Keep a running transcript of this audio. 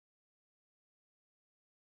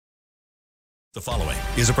The following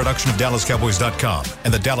is a production of DallasCowboys.com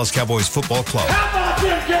and the Dallas Cowboys Football Club. How about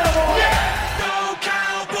them Cowboys? Yeah! Go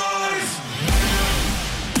Cowboys!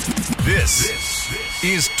 This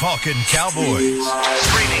is Talkin' Cowboys.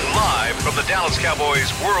 Streaming live from the Dallas Cowboys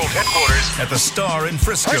World Headquarters at the Star in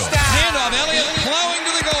Frisco. Handoff, Elliott plowing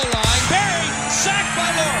to the goal line. Barry, sacked by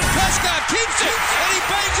Lord. Prescott keeps it, and he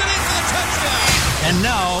bangs it in for the touchdown. And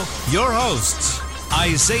now, your hosts,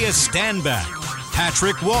 Isaiah Stanback,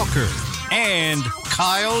 Patrick Walker, and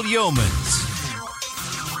Kyle Yeomans.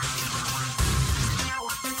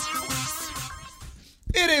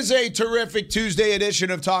 It is a terrific Tuesday edition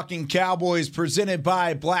of Talking Cowboys presented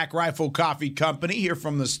by Black Rifle Coffee Company here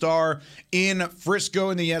from the Star in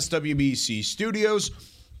Frisco in the SWBC studios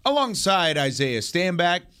alongside Isaiah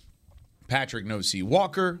Stanback, Patrick No C.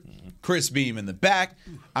 Walker, Chris Beam in the back.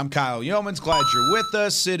 I'm Kyle Yeomans. Glad you're with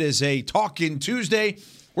us. It is a Talking Tuesday.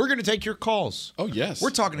 We're going to take your calls. Oh, yes. We're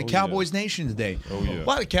talking to Cowboys Nation today. Oh, yeah. A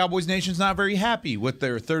lot of Cowboys Nation's not very happy with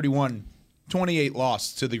their 31-28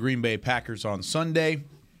 loss to the Green Bay Packers on Sunday.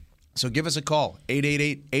 So give us a call,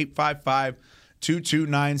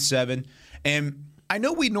 888-855-2297. And I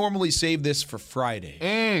know we normally save this for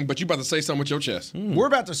Friday. But you about to say something with your chest. We're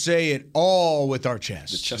about to say it all with our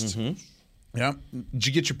chest. The chest. Yeah. Did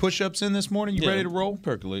you get your push-ups in this morning? You ready to roll?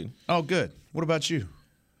 Percolate. Oh, good. What about you?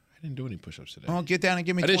 I didn't do any push-ups today. Oh, get down and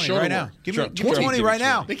give me I did 20 shoulder right now. work. Give Sure. me 20 right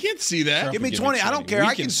now. They can't see that. Give me 20. I don't care.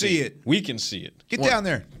 I can see it. We can see it. Get down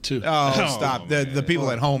there. 2. Oh, stop. The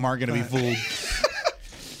people at home aren't going to be fooled.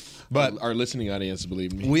 But Our listening audience,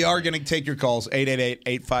 believe me. we are going to take your calls,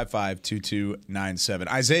 888-855-2297.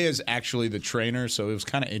 Isaiah's actually the trainer, so it was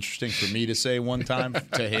kind of interesting for me to say one time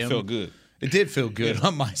to him. I feel good. It did feel good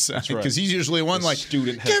on my side right. because he's usually one The like,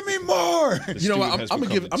 student has- give me more. You know what? has I'm gonna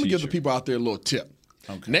become give the the teacher. people out there a little tip.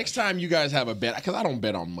 Okay. Next time you guys have a bet, because I don't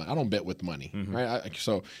bet on money. I don't bet with money, right?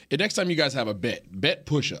 So next time you guys have a bet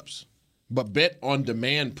push-ups, but bet on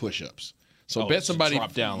demand push-ups. So bet so somebody,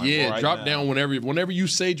 drop down, like right drop now. down whenever you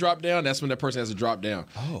say drop down. That's when that person has to drop down.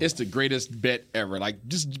 It's the greatest bet ever. Like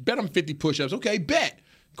just bet them 50 push-ups. Okay, bet.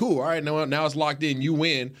 Cool. All right, now it's locked in. You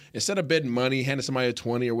win. Instead of betting money, handing somebody a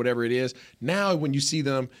 20 or whatever it is, now when you see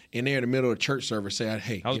them in there in the middle of church service, say,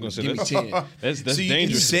 hey, I was give going me to say 10. that's So you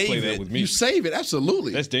dangerous to save play it. that with me. You save it,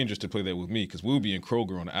 absolutely. That's dangerous to play that with me because we'll be in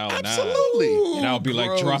Kroger on aisle 9. Absolutely. And I'll be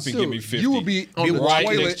like, drop and give me 50. You will be on the right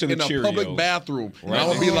toilet next to the in a Cheerios. public bathroom. And Right I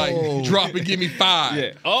will be next- like, drop and give me 5.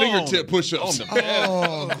 Yeah. Fingertip push-ups. On the bed.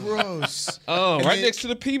 Oh, gross. right then- next to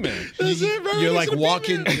the P-Man. You're like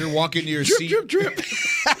walking to your seat. Drip, drip.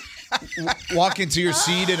 Walk into your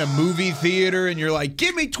seat in a movie theater and you're like,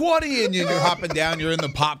 give me 20. And you're hopping down. You're in the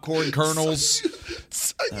popcorn kernels.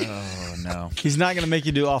 Oh, no. He's not going to make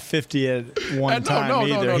you do all 50 at one time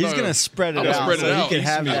either. He's going to spread it I'm gonna out spread it so out. he can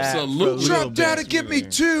have that. Absolutely. for a little Drop down bit. and give me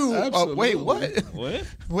 2. Absolutely. Wait, what? What?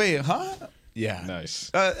 Wait, huh? Yeah. Nice.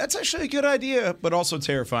 That's actually a good idea, but also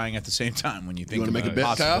terrifying at the same time when you think wanna about make a bet,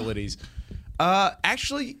 Kyle? possibilities.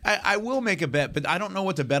 Actually, I will make a bet, but I don't know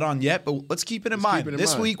what to bet on yet. But let's keep it in mind. keep it in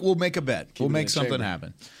This mind. week we'll make a bet. We'll it make in the something chamber.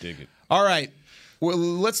 happen. Dig it. All right. Well,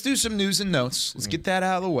 let's do some news and notes. Let's get that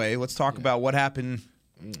out of the way. Let's talk about what happened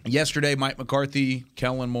yesterday. Mike McCarthy,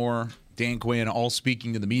 Kellen Moore, Dan Quinn, all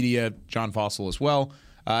speaking to the media. John Fossil as well.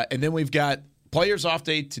 And then we've got players off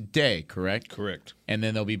day today, correct? Correct. And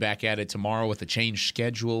then they'll be back at it tomorrow with a changed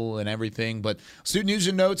schedule and everything. But student news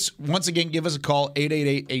and notes, once again, give us a call,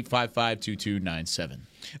 888-855-2297.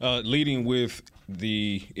 Leading with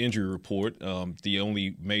the injury report, the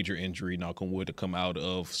only major injury, knock on wood, to come out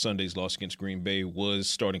of Sunday's loss against Green Bay was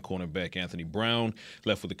starting cornerback Anthony Brown,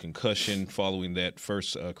 left with a concussion following that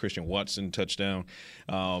first Christian Watson touchdown.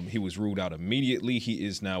 He was ruled out immediately. He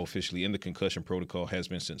is now officially in the concussion protocol, has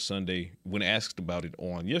been since Sunday. When asked about it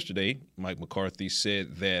on yesterday, Mike McCarthy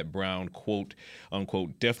said that Brown, quote,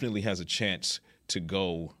 unquote, definitely has a chance to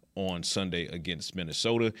go on Sunday against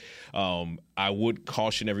Minnesota. I would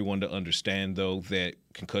caution everyone to understand, though, that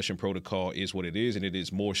concussion protocol is what it is, and it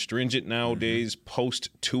is more stringent nowadays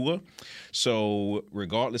post-Tua. So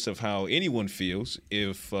regardless of how anyone feels,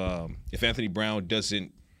 if Anthony Brown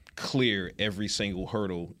doesn't clear every single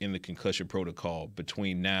hurdle in the concussion protocol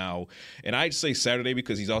between now and I'd say Saturday,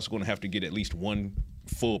 because he's also going to have to get at least one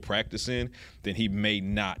full practice in, then he may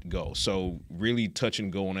not go. So really touch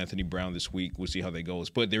and go on Anthony Brown this week. We'll see how that goes.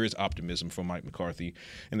 But there is optimism from Mike McCarthy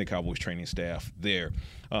and the Cowboys training staff there.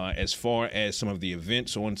 As far as some of the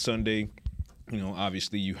events on Sunday,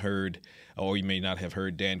 obviously you heard, or you may not have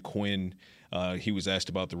heard, Dan Quinn. He was asked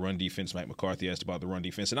about the run defense. Mike McCarthy asked about the run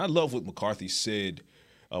defense. And I love what McCarthy said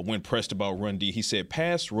when pressed about run D. He said,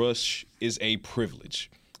 pass rush is a privilege.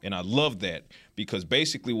 And I love that because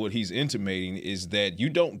basically what he's intimating is that you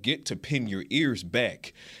don't get to pin your ears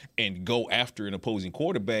back and go after an opposing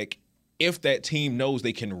quarterback if that team knows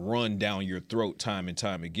they can run down your throat time and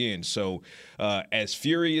time again. So as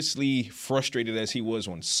furiously frustrated as he was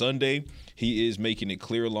on Sunday, he is making it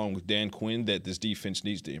clear along with Dan Quinn that this defense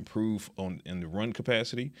needs to improve in the run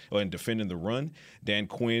capacity or in defending the run. Dan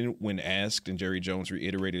Quinn, when asked, and Jerry Jones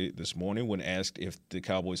reiterated it this morning, when asked if the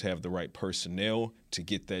Cowboys have the right personnel to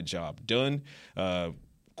get that job done,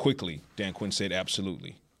 quickly, Dan Quinn said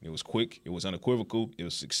absolutely. It was quick, it was unequivocal, it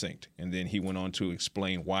was succinct. And then he went on to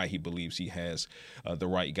explain why he believes he has the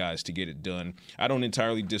right guys to get it done. I don't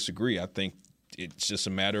entirely disagree. I think it's just a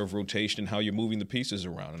matter of rotation and how you're moving the pieces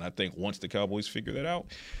around. And I think once the Cowboys figure that out,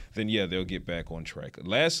 then, yeah, they'll get back on track.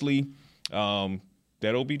 Lastly, that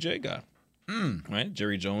OBJ guy. Right,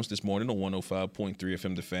 Jerry Jones this morning on 105.3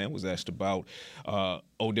 FM The Fan was asked about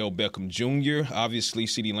Odell Beckham Jr. Obviously,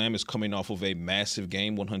 CeeDee Lamb is coming off of a massive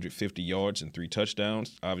game, 150 yards and 3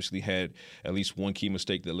 touchdowns. Obviously had at least one key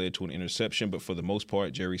mistake that led to an interception, but for the most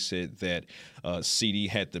part, Jerry said that CeeDee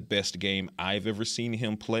had the best game I've ever seen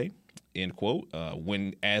him play, end quote.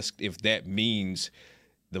 When asked if that means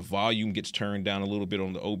the volume gets turned down a little bit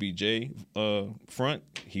on the OBJ front,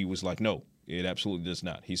 he was like, no. It absolutely does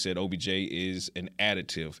not. He said OBJ is an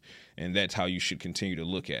additive, and that's how you should continue to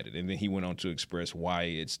look at it. And then he went on to express why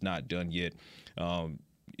it's not done yet.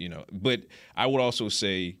 But I would also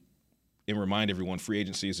say and remind everyone, free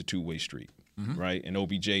agency is a two-way street, right? And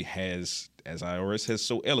OBJ has, as IRS has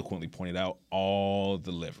so eloquently pointed out, all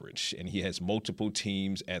the leverage, and he has multiple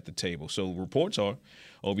teams at the table. So reports are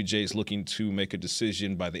OBJ is looking to make a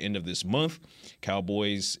decision by the end of this month.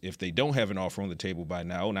 Cowboys, if they don't have an offer on the table by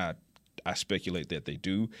now, and I speculate that they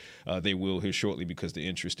do. They will here shortly because the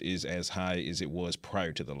interest is as high as it was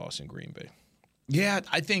prior to the loss in Green Bay. Yeah,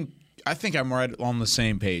 I think I'm right on the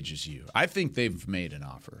same page as you. I think they've made an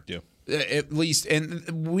offer. Yeah. At least,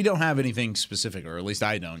 and we don't have anything specific, or at least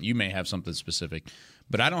I don't. You may have something specific,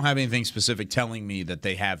 but I don't have anything specific telling me that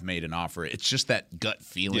they have made an offer. It's just that gut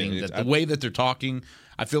feeling that the way that they're talking,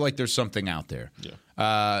 I feel like there's something out there.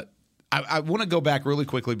 Yeah. I want to go back really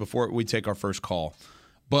quickly before we take our first call,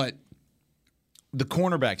 but the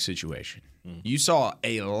cornerback situation. You saw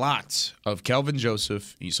a lot of Kelvin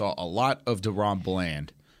Joseph. You saw a lot of DaRon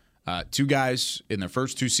Bland. Two guys in their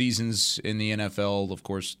first 2 seasons in the NFL. Of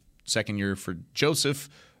course, second year for Joseph,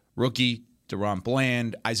 rookie DaRon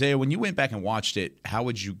Bland. Isaiah, when you went back and watched it, how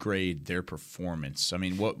would you grade their performance? I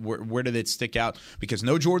mean, where did it stick out? Because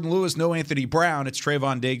no Jordan Lewis, no Anthony Brown. It's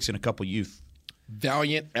Trayvon Diggs and a couple youth.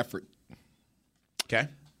 Valiant effort. Okay.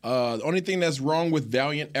 The only thing that's wrong with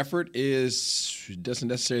valiant effort is it doesn't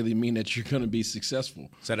necessarily mean that you're going to be successful.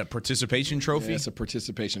 Is that a participation trophy? Yeah, it's a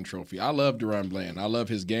participation trophy. I love DaRon Bland. I love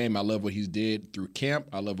his game. I love what he did through camp.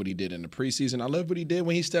 I love what he did in the preseason. I love what he did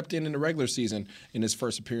when he stepped in the regular season in his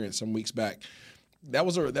first appearance some weeks back. That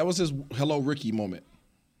was his hello rookie moment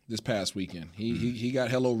this past weekend. He got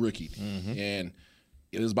hello rookie, and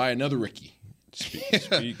it was by another rookie.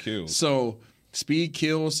 Speed kills. So. Speed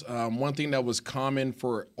kills. One thing that was common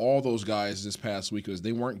for all those guys this past week was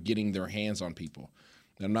they weren't getting their hands on people.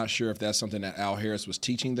 And I'm not sure if that's something that Al Harris was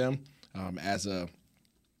teaching them as a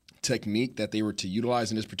technique that they were to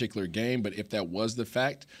utilize in this particular game. But if that was the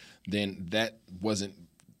fact, then that wasn't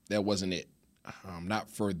it. Not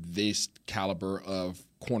for this caliber of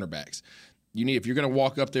cornerbacks. If you're going to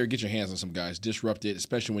walk up there, get your hands on some guys, disrupt it,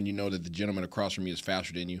 especially when you know that the gentleman across from you is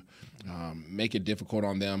faster than you. Make it difficult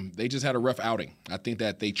on them. They just had a rough outing. I think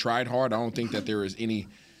that they tried hard. I don't think that there is any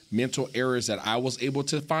mental errors that I was able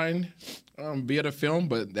to find via the film,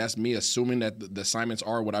 but that's me assuming that the assignments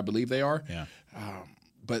are what I believe they are. Yeah.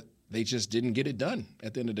 But they just didn't get it done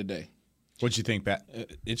at the end of the day. What'd you think, Pat?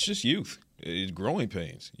 It's just youth. It's growing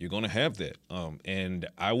pains. You're going to have that. And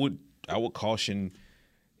I would caution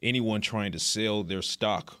anyone trying to sell their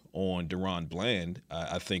stock on DaRon Bland.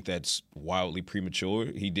 I think that's wildly premature.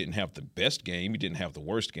 He didn't have the best game. He didn't have the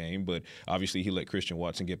worst game, but obviously he let Christian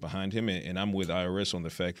Watson get behind him, and I'm with IRS on the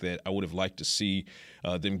fact that I would have liked to see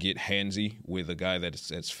them get handsy with a guy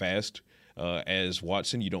that's fast as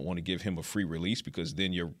Watson. You don't want to give him a free release because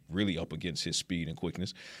then you're really up against his speed and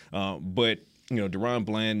quickness. But DaRon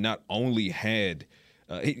Bland not only had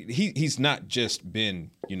he's not just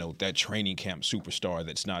been, that training camp superstar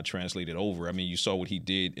that's not translated over. I mean, you saw what he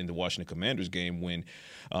did in the Washington Commanders game when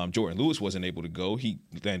Jordan Lewis wasn't able to go. He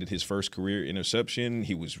landed his first career interception.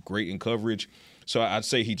 He was great in coverage. So I'd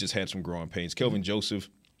say he just had some growing pains. Kelvin Joseph,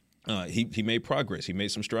 He made progress. He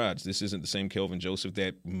made some strides. This isn't the same Kelvin Joseph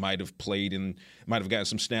that might have gotten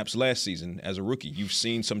some snaps last season as a rookie. You've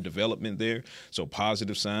seen some development there, so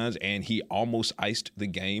positive signs. And he almost iced the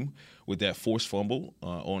game with that forced fumble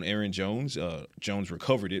on Aaron Jones. Jones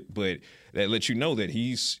recovered it, but that lets you know that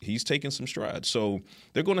he's taking some strides. So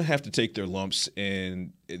they're going to have to take their lumps,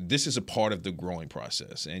 and this is a part of the growing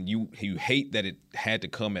process. And you hate that it had to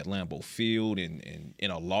come at Lambeau Field and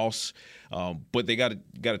in a loss, but they got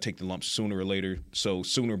to take the lumps sooner or later. So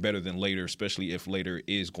sooner better than later, especially if later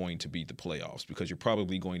is going to be the playoffs, because you're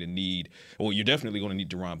probably going to need, well, you're definitely going to need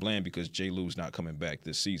DaRon Bland because J. Lou's not coming back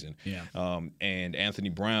this season. Yeah. And Anthony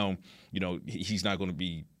Brown, he's not going to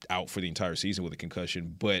be out for the entire season with a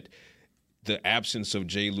concussion, but the absence of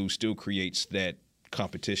J. Lou still creates that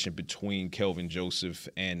competition between Kelvin Joseph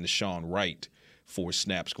and Nashawn Wright for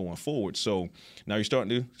snaps going forward. So now you're starting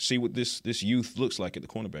to see what this youth looks like at the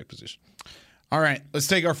cornerback position. All right, let's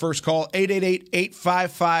take our first call,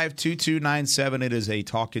 888-855-2297. It is a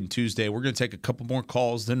Talkin' Tuesday. We're going to take a couple more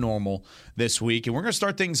calls than normal this week, and we're going to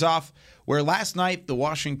start things off where last night the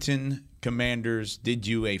Washington Commanders did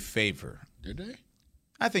you a favor. Did they?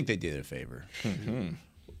 I think they did a favor. Mm-hmm.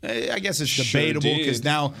 I guess it's debatable because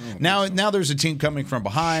now there's a team coming from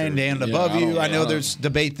behind and above you. I know there's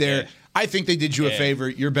debate there. Yeah. I think they did you a favor.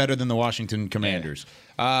 You're better than the Washington Commanders.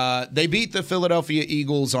 Yeah. They beat the Philadelphia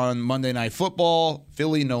Eagles on Monday Night Football.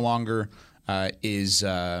 Philly no longer is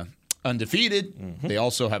undefeated. Mm-hmm. They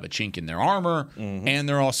also have a chink in their armor, and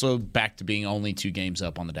they're also back to being only 2 games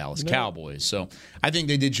up on the Dallas Cowboys. So I think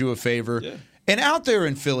they did you a favor. Yeah. And out there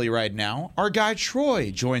in Philly right now, our guy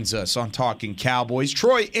Troy joins us on Talking Cowboys.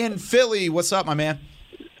 Troy in Philly, what's up, my man?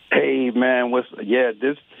 Hey, man,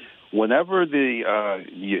 whenever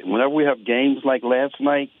we have games like last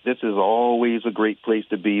night, this is always a great place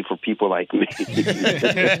to be for people like me.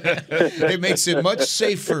 It makes it much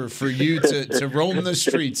safer for you to roam the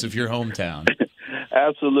streets of your hometown.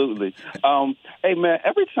 Absolutely. Hey, man,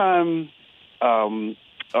 every time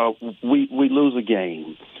we lose a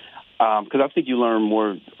game, because I think you learn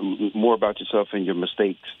more about yourself and your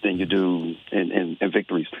mistakes than you do in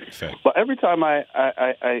victories. Fact. But every time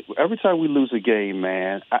every time we lose a game,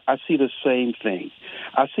 man, I see the same thing.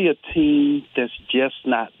 I see a team that's just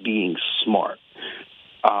not being smart.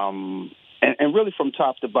 And really from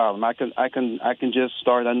top to bottom, I can just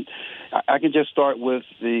start with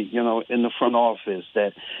the in the front office.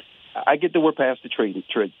 That I get that we're past the trade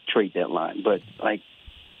deadline, but like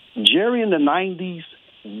Jerry in the 90s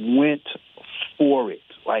went for it.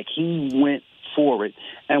 Like, he went for it,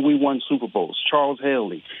 and we won Super Bowls. Charles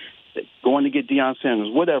Haley, going to get Deion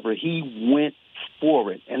Sanders, whatever, he went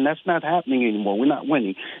for it, and that's not happening anymore. We're not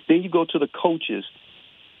winning. Then you go to the coaches.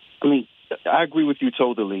 I mean, I agree with you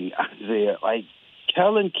totally, Isaiah. Like,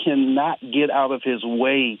 Kellen cannot get out of his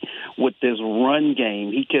way with this run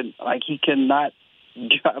game. He cannot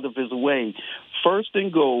get out of his way. First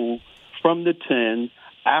and goal from the 10,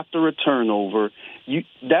 after a turnover,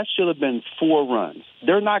 that should have been 4 runs.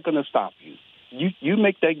 They're not going to stop you. You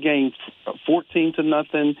make that game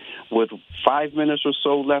 14-0 with 5 minutes or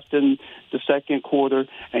so left in the second quarter,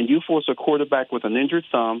 and you force a quarterback with an injured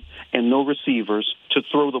thumb and no receivers to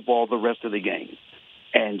throw the ball the rest of the game.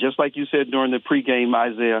 And just like you said during the pregame,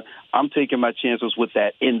 Isaiah, I'm taking my chances with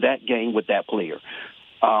that in that game with that player.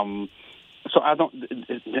 So I don't.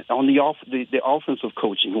 On the offensive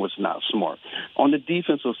coaching was not smart. On the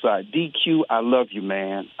defensive side, DQ, I love you,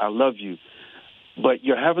 man. I love you. But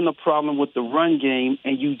you're having a problem with the run game,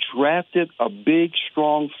 and you drafted a big,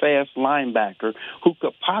 strong, fast linebacker who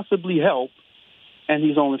could possibly help, and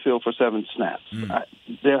he's only filled for 7 snaps.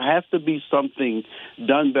 There has to be something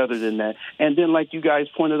done better than that. And then, like you guys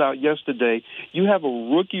pointed out yesterday, you have a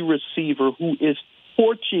rookie receiver who is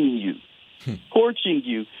torching you,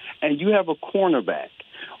 and you have a cornerback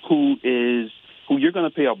who you're going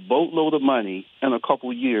to pay a boatload of money in a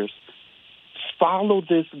couple of years. Follow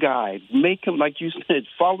this guy. Make him, like you said,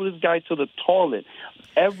 follow this guy to the toilet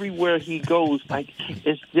everywhere he goes. Like,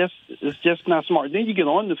 it's just not smart. Then you get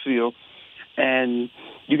on the field, and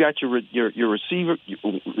you got your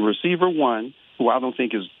receiver one, who I don't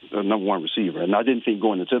think is a number 1 receiver, and I didn't think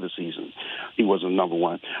going into the season he was a number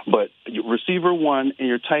 1. But your receiver 1 and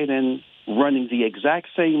your tight end running the exact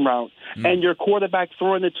same route, and your quarterback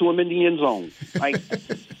throwing it to him in the end zone. Like,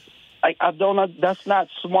 I don't know. That's not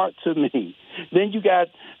smart to me. Then you got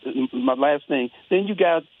my last thing. Then you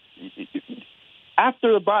got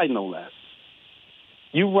after the bye, no less.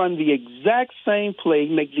 You run the exact same play,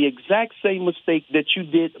 make the exact same mistake that you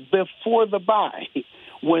did before the bye.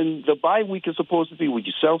 when the bye week is supposed to be where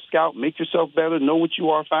you self-scout, make yourself better, know what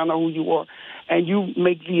you are, find out who you are, and you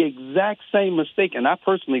make the exact same mistake. And I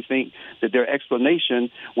personally think that their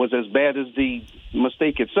explanation was as bad as the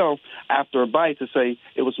mistake itself after a bye to say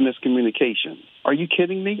it was miscommunication. Are you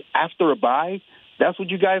kidding me? After a bye? That's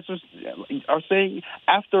what you guys are saying?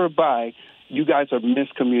 After a bye, you guys are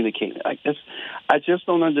miscommunicating. I just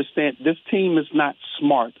don't understand. This team is not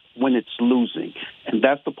smart when it's losing, and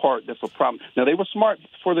that's the part that's a problem. Now, they were smart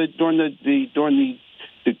during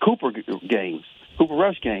the Cooper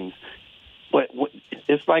Rush games, but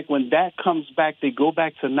it's like when that comes back, they go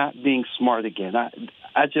back to not being smart again.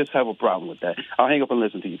 I just have a problem with that. I'll hang up and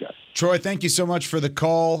listen to you guys. Troy, thank you so much for the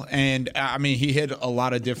call. And, I mean, he hit a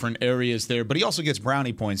lot of different areas there, but he also gets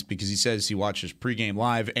brownie points because he says he watches pregame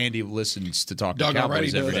live and he listens to Talk to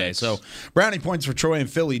Cowboys every day. So brownie points for Troy and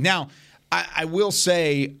Philly. Now, I will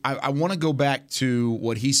say I want to go back to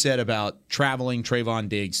what he said about traveling Trayvon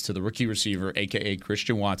Diggs to the rookie receiver, a.k.a.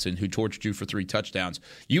 Christian Watson, who torched you for 3 touchdowns.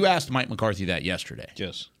 You asked Mike McCarthy that yesterday.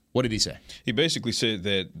 Yes. What did he say? He basically said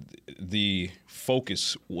that the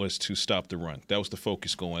focus was to stop the run. That was the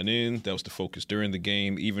focus going in. That was the focus during the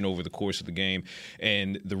game, even over the course of the game.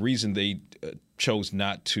 And the reason they chose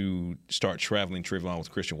not to start traveling Trayvon with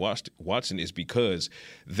Christian Watson is because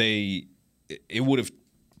it would have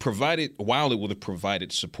provided, while it would have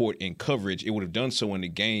provided support and coverage, it would have done so in a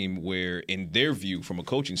game where, in their view, from a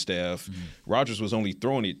coaching staff, Rodgers was only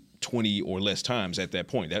throwing it 20 or less times at that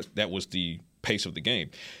point. That was the pace of the game.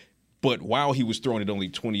 But while he was throwing it only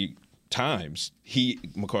 20 times,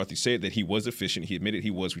 McCarthy said that he was efficient. He admitted he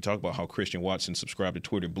was. We talked about how Christian Watson subscribed to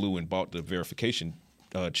Twitter Blue and bought the verification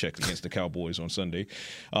checks against the Cowboys on Sunday.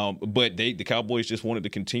 But the Cowboys just wanted to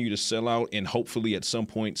continue to sell out and hopefully at some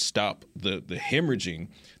point stop the hemorrhaging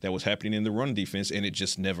that was happening in the run defense, and it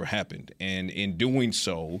just never happened. And in doing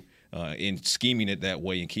so, in scheming it that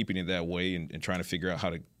way and keeping it that way and trying to figure out how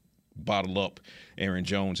to bottle up Aaron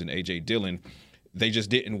Jones and A.J. Dillon, they just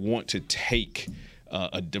didn't want to take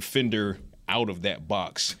a defender out of that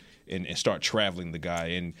box and start traveling the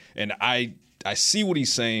guy. And I see what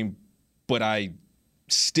he's saying, but I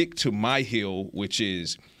stick to my hill, which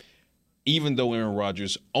is even though Aaron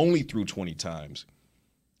Rodgers only threw 20 times,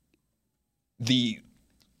 the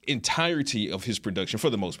entirety of his production, for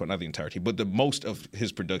the most part, not the entirety, but the most of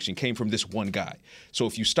his production came from this one guy. So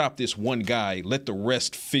if you stop this one guy, let the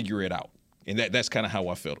rest figure it out. And that's kind of how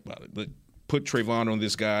I felt about it. But put Trayvon on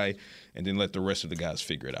this guy and then let the rest of the guys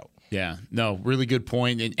figure it out. Yeah, no, really good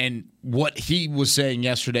point. And what he was saying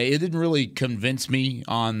yesterday, it didn't really convince me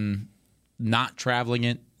on not traveling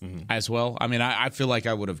it as well. I mean, I feel like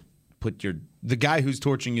I would have put the guy who's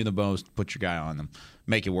torching you the most, put your guy on them.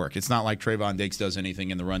 Make it work. It's not like Trayvon Diggs does anything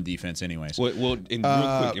in the run defense anyways. Well, and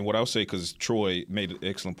real quick, and what I'll say, because Troy made an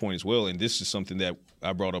excellent point as well, and this is something that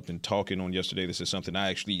I brought up in talking on yesterday. This is something I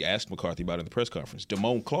actually asked McCarthy about in the press conference.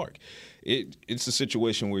 Damone Clark. It's a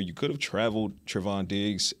situation where you could have traveled Trayvon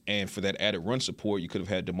Diggs, and for that added run support, you could have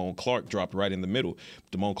had Damone Clark dropped right in the middle.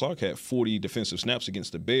 Damone Clark had 40 defensive snaps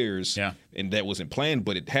against the Bears, and that wasn't planned,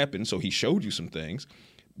 but it happened, so he showed you some things.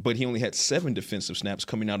 But he only had 7 defensive snaps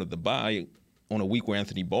coming out of the bye on a week where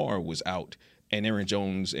Anthony Barr was out and Aaron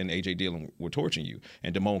Jones and A.J. Dillon were torching you.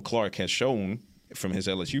 And Damone Clark has shown from his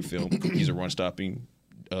LSU film he's a run-stopping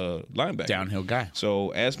linebacker. Downhill guy.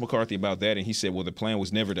 So asked McCarthy about that, and he said, well, the plan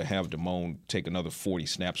was never to have Damone take another 40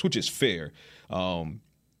 snaps, which is fair,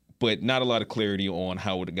 but not a lot of clarity on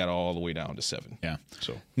how it got all the way down to 7. Yeah.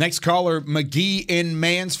 So next caller, McGee in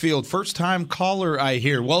Mansfield. First-time caller, I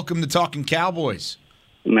hear. Welcome to Talking Cowboys.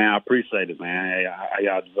 Man, I appreciate it, man. How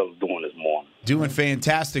y'all doing this morning? Doing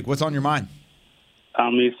fantastic. What's on your mind?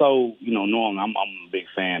 I mean, so, normally I'm a big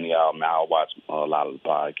fan of y'all, man. I watch a lot of the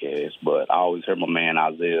podcasts, but I always heard my man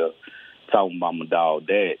Isaiah talking about my dog,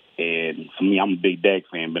 Dak. And for me, I'm a big Dak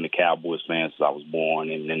fan, been a Cowboys fan since I was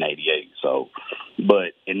born in '88. So,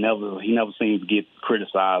 but he never seems to get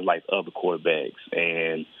criticized like other quarterbacks.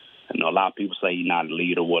 And a lot of people say he's not a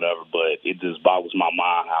lead or whatever, but it just boggles my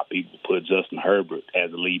mind how people put Justin Herbert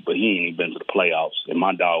as a lead, but he ain't even been to the playoffs. And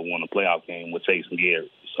my dog won a playoff game with Jason Garrett.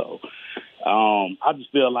 So I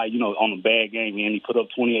just feel like, on a bad game, and he put up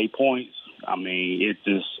 28 points. I mean,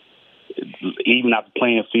 even at the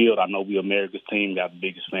playing field, I know we America's team got the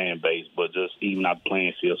biggest fan base, but just even at the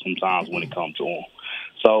playing field sometimes when it comes to him.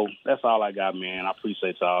 So that's all I got, man. I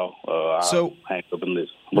appreciate y'all. I'll hang up and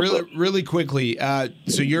listen. Really quickly,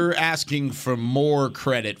 so you're asking for more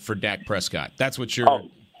credit for Dak Prescott. That's what you're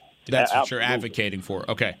advocating for.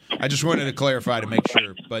 Okay. I just wanted to clarify to make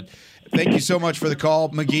sure. But thank you so much for the call,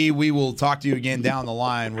 McGee. We will talk to you again down the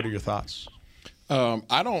line. What are your thoughts?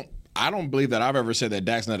 I I don't believe that I've ever said that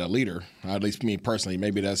Dak's not a leader. At least me personally.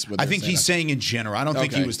 Maybe that's what I think he's saying in general. I don't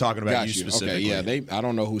think he was talking about you specifically. Okay, yeah. I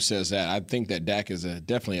don't know who says that. I think that Dak is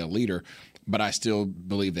definitely a leader, but I still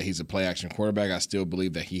believe that he's a play-action quarterback. I still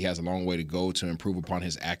believe that he has a long way to go to improve upon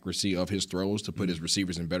his accuracy of his throws, to put his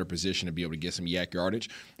receivers in better position to be able to get some yak yardage.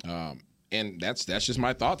 And that's just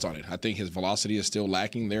my thoughts on it. I think his velocity is still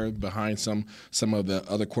lacking there behind some of the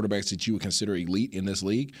other quarterbacks that you would consider elite in this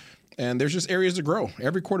league. And there's just areas to grow.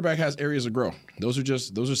 Every quarterback has areas to grow. Those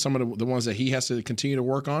are some of the ones that he has to continue to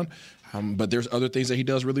work on. But there's other things that he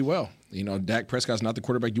does really well. You know, Dak Prescott's not the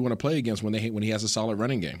quarterback you want to play against when he has a solid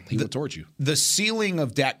running game. He will torch you. The ceiling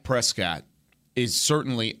of Dak Prescott is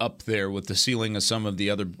certainly up there with the ceiling of some of the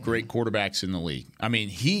other great quarterbacks in the league. I mean,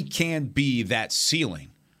 he can be that ceiling.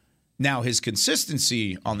 Now, his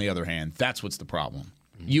consistency, on the other hand, that's what's the problem.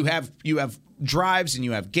 You have drives and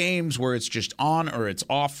you have games where it's just on or it's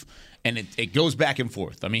off, and it goes back and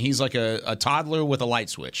forth. I mean, he's like a toddler with a light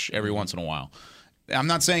switch every once in a while. I'm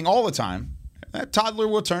not saying all the time. That toddler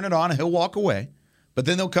will turn it on and he'll walk away, but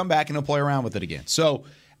then they'll come back and he'll play around with it again. So,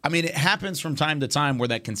 I mean, it happens from time to time where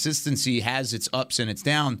that consistency has its ups and its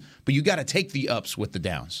downs, but you got to take the ups with the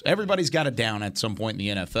downs. Everybody's got a down at some point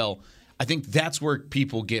in the NFL. I think that's where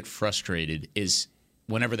people get frustrated, is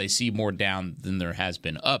whenever they see more down than there has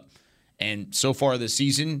been up. And so far this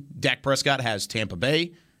season, Dak Prescott has Tampa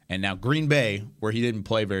Bay and now Green Bay, where he didn't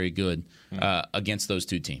play very good against those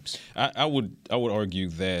two teams. I would argue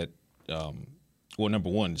that, well, number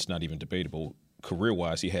one, it's not even debatable.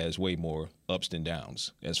 Career-wise, he has way more ups than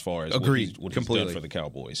downs as far as what he's done for the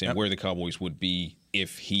Cowboys and where the Cowboys would be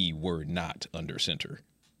if he were not under center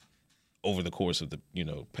over the course of the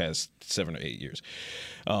past 7 or 8 years.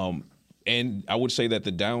 And I would say that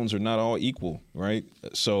the downs are not all equal, right?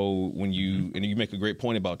 So when you make a great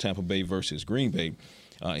point about Tampa Bay versus Green Bay,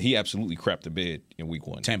 he absolutely crapped the bed in Week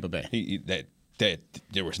 1. Tampa Bay. That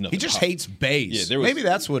there was nothing. He just hates bays. Yeah, maybe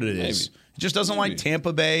that's what it is. He just doesn't like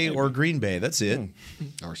Tampa Bay or Green Bay. That's it.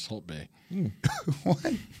 Or Salt Bay. What?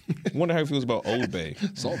 I wonder how he feels about Old Bay.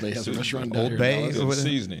 Salt Bay has a restaurant Old Bay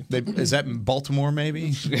seasoning. Is that in Baltimore?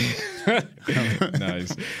 Maybe.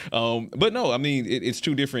 Nice. But no, I mean it's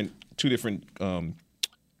two different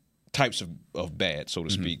types of bad, so to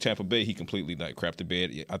speak. Tampa Bay, he completely crapped the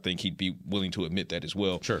bed. I think he'd be willing to admit that as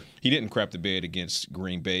well. Sure. He didn't crap the bed against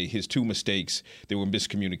Green Bay. His two mistakes, there were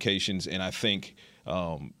miscommunications, and I think,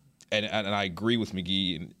 and I agree with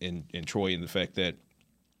McGee and Troy in the fact that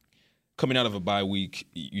coming out of a bye week,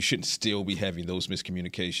 you shouldn't still be having those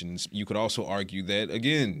miscommunications. You could also argue that,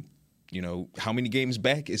 again, how many games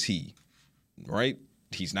back is he, right?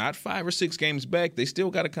 He's not 5 or 6 games back. They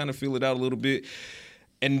still got to kind of feel it out a little bit.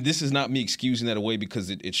 And this is not me excusing that away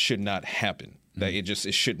because it should not happen. That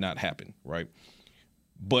it should not happen, right?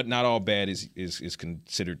 But not all bad is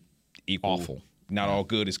considered equal. Awful. Not all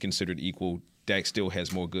good is considered equal. Dak still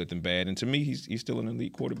has more good than bad, and to me, he's still an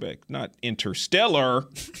elite quarterback, not interstellar.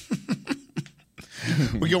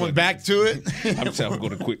 We're going back to it. I'm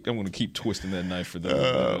going to keep twisting that knife for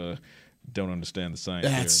those who don't understand the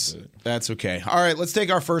science. That's okay. All right, let's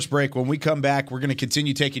take our first break. When we come back, we're going to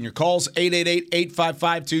continue taking your calls.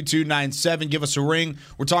 888-855-2297. Give us a ring.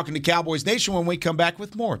 We're talking to Cowboys Nation when we come back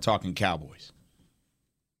with more Talking Cowboys.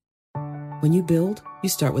 When you build, you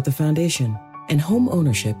start with the foundation. And home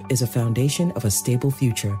ownership is a foundation of a stable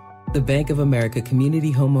future. The Bank of America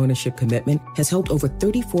Community Home Ownership Commitment has helped over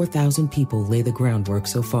 34,000 people lay the groundwork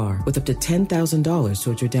so far, with up to $10,000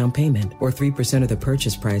 towards your down payment or 3% of the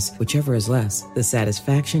purchase price, whichever is less. The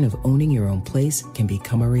satisfaction of owning your own place can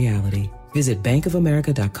become a reality. Visit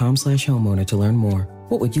bankofamerica.com/homeowner to learn more.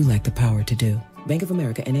 What would you like the power to do? Bank of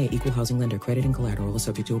America N.A. Equal Housing Lender. Credit and collateral is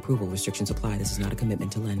subject to approval. Restrictions apply. This is not a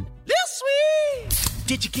commitment to lend. Lil Sweet!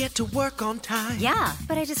 Did you get to work on time? Yeah,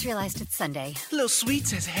 but I just realized it's Sunday. Lil Sweet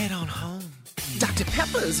says head on home. Dr.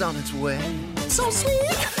 Pepper's on its way. So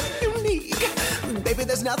sweet, unique. Baby,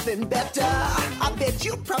 there's nothing better. I bet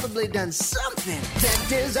you've probably done something that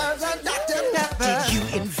deserves a Dr. Pepper. Did you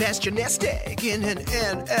invest your nest egg in an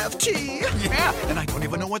NFT? Yeah, and I don't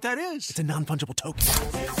even know what that is. It's a non-fungible token.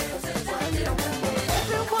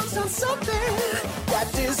 Everyone's done something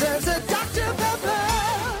that deserves a Dr. Pepper.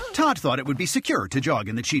 Todd thought it would be secure to jog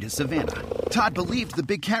in the cheetah savanna. Todd believed the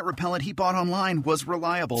big cat repellent he bought online was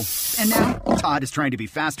reliable. And now, Todd is trying to be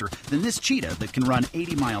faster than this cheetah that can run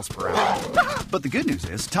 80 miles per hour. But the good news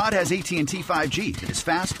is, Todd has AT&T 5G that is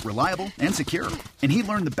fast, reliable, and secure. And he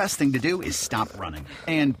learned the best thing to do is stop running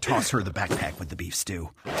and toss her the backpack with the beef stew.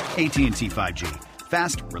 AT&T 5G.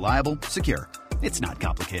 Fast, reliable, secure. It's not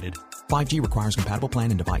complicated. 5G requires compatible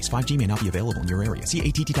plan and device. 5G may not be available in your area. See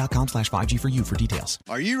att.com/5G for you for details.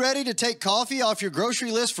 Are you ready to take coffee off your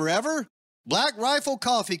grocery list forever? Black Rifle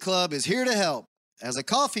Coffee Club is here to help. As a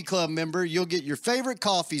coffee club member, you'll get your favorite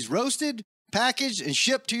coffees roasted, packaged, and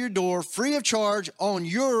shipped to your door free of charge on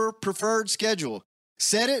your preferred schedule.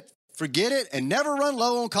 Set it, forget it, and never run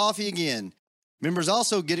low on coffee again. Members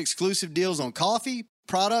also get exclusive deals on coffee,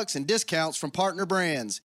 products, and discounts from partner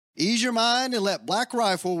brands. Ease your mind and let Black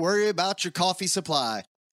Rifle worry about your coffee supply.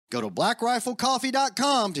 Go to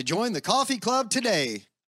blackriflecoffee.com to join the coffee club today.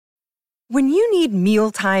 When you need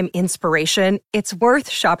mealtime inspiration, it's worth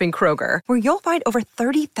shopping Kroger, where you'll find over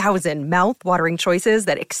 30,000 mouth-watering choices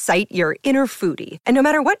that excite your inner foodie. And no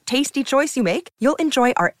matter what tasty choice you make, you'll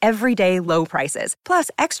enjoy our everyday low prices, plus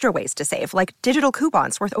extra ways to save, like digital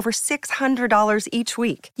coupons worth over $600 each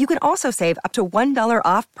week. You can also save up to $1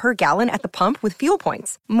 off per gallon at the pump with fuel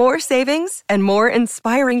points. More savings and more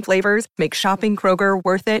inspiring flavors make shopping Kroger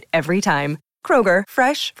worth it every time. Kroger,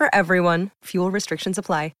 fresh for everyone. Fuel restrictions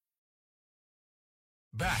apply.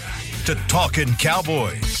 Back to Talking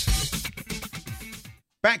Cowboys.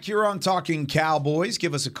 Back here on Talking Cowboys.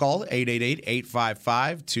 Give us a call,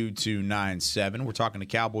 888-855-2297. We're talking to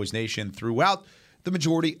Cowboys Nation throughout the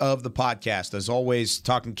majority of the podcast. As always,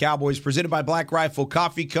 Talking Cowboys presented by Black Rifle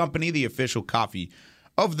Coffee Company, the official coffee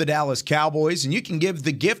of the Dallas Cowboys. And you can give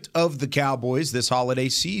the gift of the Cowboys this holiday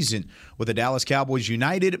season with a Dallas Cowboys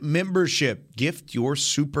United membership. Gift your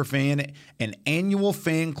superfan an annual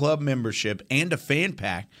fan club membership and a fan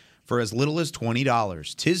pack for as little as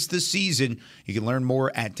 $20. 'Tis the season. You can learn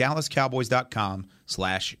more at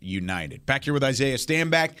dallascowboys.com/united. Back here with Isaiah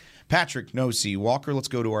Stanback, Patrick Nosey Walker. Let's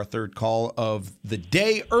go to our third call of the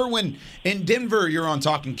day. Erwin in Denver, you're on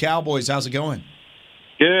Talking Cowboys. How's it going?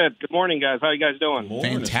 Good. Good morning, guys. How you guys doing?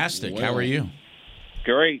 Fantastic. How are you?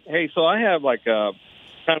 Great. Hey, so I have like a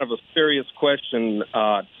kind of a serious question.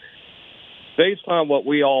 Based on what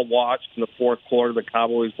we all watched in the fourth quarter, the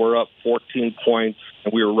Cowboys were up 14 points,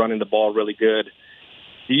 and we were running the ball really good.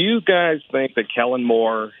 Do you guys think that Kellen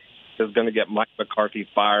Moore is going to get Mike McCarthy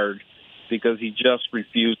fired because he just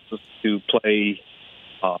refuses to play,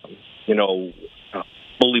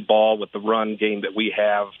 bully ball with the run game that we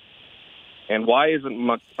have? And why isn't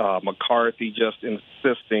McCarthy just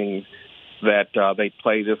insisting that they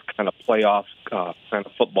play this kind of playoff kind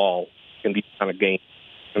of football in these kind of games?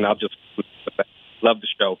 And I'll just love the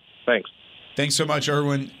show. Thanks. Thanks so much,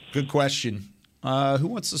 Erwin. Good question. Who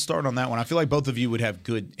wants to start on that one? I feel like both of you would have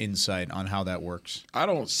good insight on how that works. I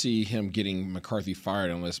don't see him getting McCarthy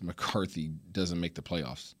fired unless McCarthy doesn't make the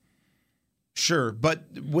playoffs. Sure, but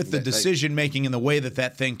with the decision-making and the way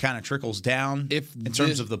that thing kind of trickles down in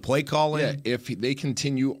terms of the play calling. Yeah, if they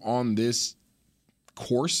continue on this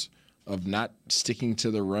course of not sticking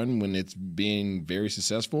to the run when it's being very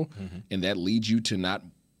successful, and that leads you to not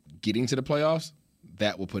getting to the playoffs,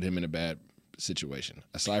 that will put him in a bad situation.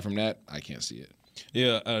 Aside from that, I can't see it.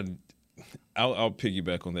 Yeah, I'll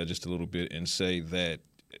piggyback on that just a little bit and say that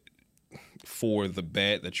for the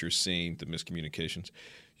bad that you're seeing, the miscommunications,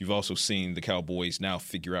 you've also seen the Cowboys now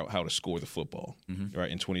figure out how to score the football, right,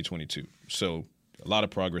 in 2022. So a lot of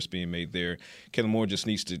progress being made there. Kellen Moore just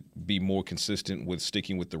needs to be more consistent with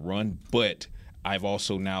sticking with the run. But I've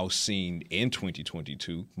also now seen in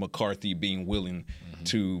 2022 McCarthy being willing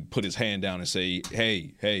to put his hand down and say,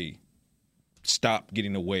 hey, stop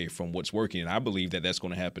getting away from what's working. And I believe that that's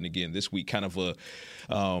going to happen again this week, kind of a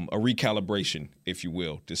recalibration, if you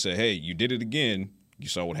will, to say, hey, you did it again. You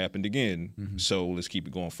saw what happened again, so let's keep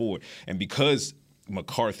it going forward. And because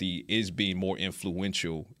McCarthy is being more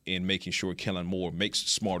influential in making sure Kellen Moore makes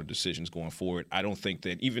smarter decisions going forward, I don't think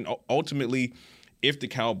that even ultimately, if the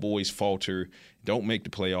Cowboys falter, don't make the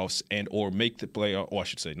playoffs or make the playoff, or I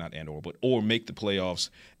should say not or make the playoffs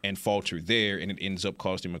and falter there, and it ends up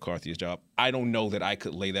costing McCarthy his job, I don't know that I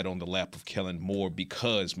could lay that on the lap of Kellen Moore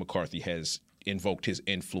because McCarthy has invoked his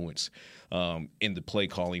influence in the play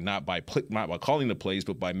calling, not by calling the plays,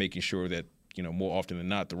 but by making sure that, more often than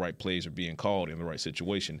not, the right plays are being called in the right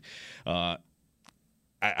situation. I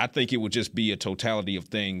think it would just be a totality of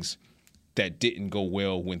things that didn't go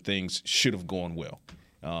well when things should have gone well.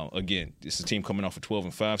 Again, this is a team coming off a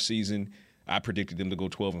 12-5 season. I predicted them to go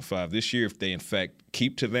 12-5 this year. If they, in fact,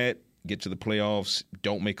 keep to that, get to the playoffs,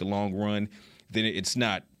 don't make a long run, then it's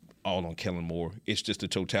not all on Kellen Moore. It's just the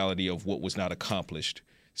totality of what was not accomplished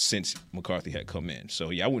since McCarthy had come in.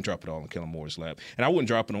 So, yeah, I wouldn't drop it all on Kellen Moore's lap. And I wouldn't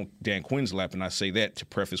drop it on Dan Quinn's lap, and I say that to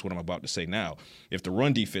preface what I'm about to say now. If the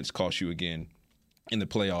run defense costs you again in the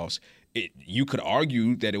playoffs, you could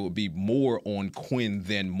argue that it would be more on Quinn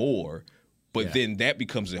than Moore, but then that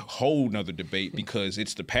becomes a whole nother debate because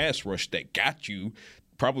it's the pass rush that got you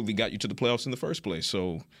probably got you to the playoffs in the first place.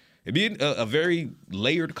 So it'd be a very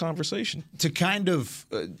layered conversation. To kind of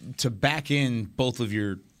to back in both of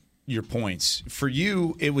your points, for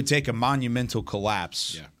you, it would take a monumental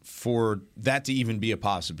collapse for that to even be a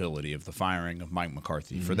possibility of the firing of Mike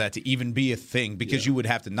McCarthy, for that to even be a thing, because you would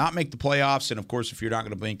have to not make the playoffs. And, of course, if you're not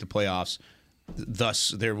going to make the playoffs, thus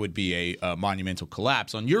there would be a monumental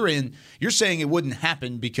collapse. On your end, you're saying it wouldn't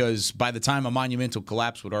happen because by the time a monumental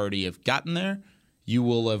collapse would already have gotten there, you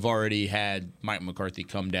will have already had Mike McCarthy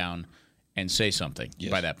come down and say something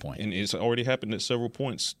by that point. And it's already happened at several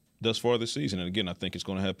points thus far this season. And, again, I think it's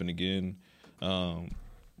going to happen again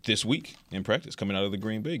this week in practice coming out of the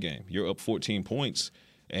Green Bay game. You're up 14 points,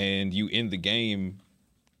 and you end the game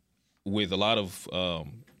with a lot of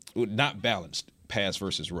not balanced pass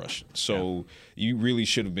versus rush. So you really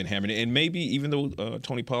should have been hammering it. And maybe even though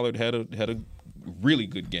Tony Pollard had a really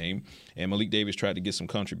good game and Malik Davis tried to get some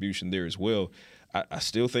contribution there as well, I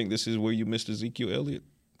still think this is where you missed Ezekiel Elliott.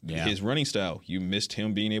 Yeah. His running style. You missed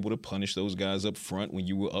him being able to punish those guys up front when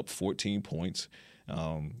you were up 14 points.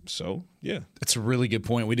 That's a really good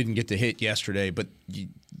point. We didn't get to hit yesterday, but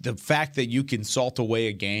the fact that you can salt away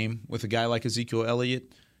a game with a guy like Ezekiel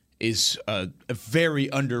Elliott is a very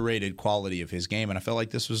underrated quality of his game, and I felt like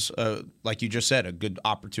this was, like you just said, a good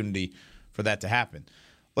opportunity for that to happen.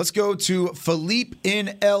 Let's go to Philippe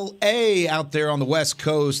in L.A. out there on the West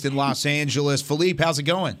Coast in Los Angeles. Philippe, how's it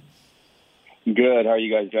going? Good. How are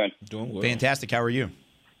you guys doing? Doing well. Fantastic. How are you?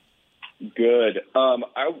 Good.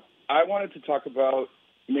 I wanted to talk about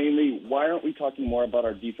mainly why aren't we talking more about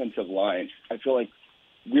our defensive line? I feel like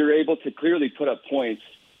we were able to clearly put up points,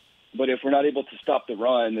 but if we're not able to stop the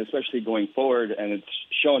run, especially going forward, and it's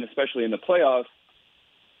shown especially in the playoffs,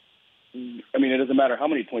 I mean, it doesn't matter how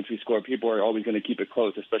many points we score. People are always going to keep it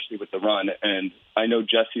close, especially with the run. And I know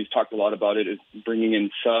Jesse's talked a lot about it, is bringing in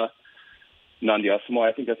Nnamdi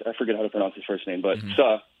Asomugha. I forget how to pronounce his first name, but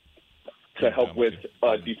to help with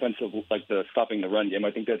defensive, like the stopping the run game.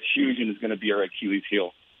 I think that's huge and is going to be our Achilles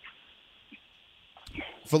heel.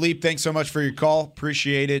 Philippe, thanks so much for your call.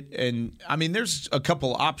 Appreciate it. And, I mean, there's a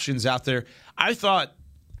couple options out there. I thought,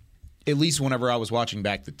 at least whenever I was watching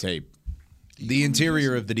back the tape, the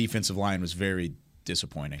interior of the defensive line was very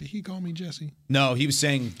disappointing. Did he call me Jesse? No, he was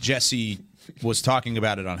saying Jesse was talking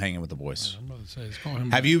about it on Hanging with the Boys. I'm about to say, let's call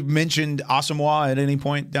him. Have you mentioned Asomugha at any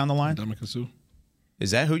point down the line? Ndamukong Suh.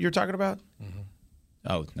 Is that who you're talking about? Mm-hmm.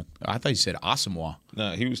 Oh, no, I thought you said Asomugha.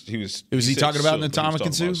 No, he was. Was he talking about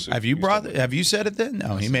Ndamukong Suh? Have you said it then?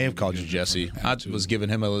 No, he may have called you Jesse. I was giving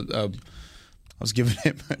him the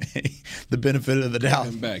benefit of the doubt.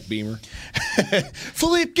 Him back, Beamer.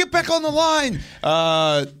 Philippe, get back on the line.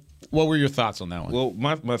 What were your thoughts on that one? Well,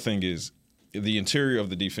 my thing is the interior of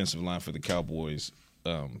the defensive line for the Cowboys,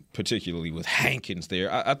 particularly with Hankins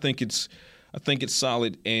there. I think it's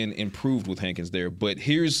solid and improved with Hankins there. But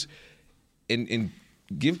here's and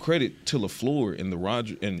give credit to LaFleur and the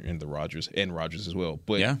Rodgers and Rodgers as well.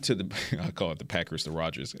 But to the I call it the Packers, the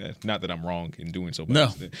Rodgers. Not that I'm wrong in doing so.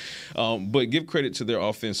 No. But give credit to their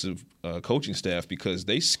offensive coaching staff because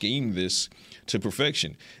they schemed this to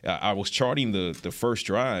perfection. I was charting the first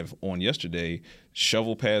drive on yesterday.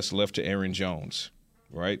 Shovel pass left to Aaron Jones,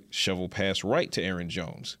 right? Shovel pass right to Aaron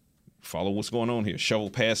Jones. Follow what's going on here. Shovel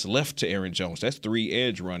pass left to Aaron Jones. That's 3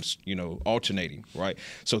 edge runs, alternating, right?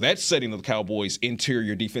 So that's setting the Cowboys'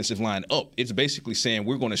 interior defensive line up. It's basically saying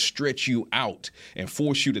we're going to stretch you out and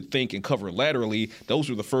force you to think and cover laterally. Those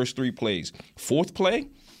were the first 3 plays. 4th play,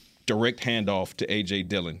 direct handoff to A.J.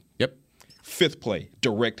 Dillon. Yep. 5th play,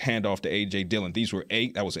 direct handoff to A.J. Dillon.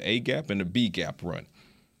 That was an A gap and a B gap run.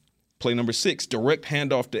 Play number 6, direct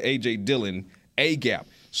handoff to A.J. Dillon, A gap.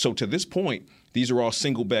 So to this point, these are all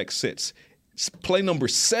single back sets. Play number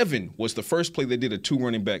 7 was the first play they did a 2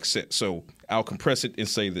 running back set. So I'll compress it and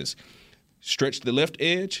say this. Stretch the left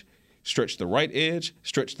edge, stretch the right edge,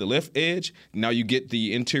 stretch the left edge. Now you get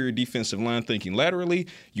the interior defensive line thinking laterally.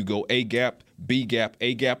 You go A gap, B gap,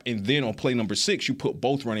 A gap, and then on play number 6, you put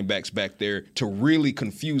both running backs back there to really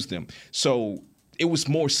confuse them. So it was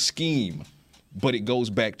more scheme. But it goes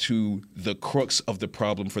back to the crux of the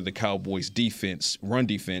problem for the Cowboys' defense, run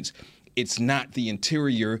defense. It's not the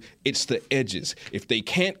interior, it's the edges. If they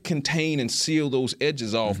can't contain and seal those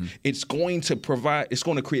edges off, it's going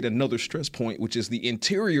to create another stress point, which is the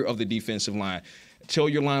interior of the defensive line. Tell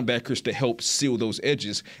your linebackers to help seal those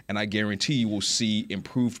edges, and I guarantee you will see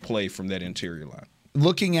improved play from that interior line.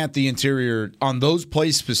 looking at the interior on those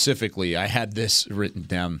plays specifically, I had this written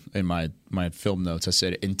down in my film notes. I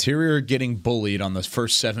said, interior getting bullied on the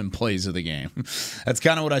first 7 plays of the game. That's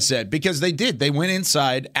kind of what I said, because they did. They went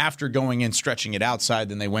inside after going in, stretching it outside,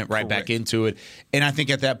 then they went right back into it. And I think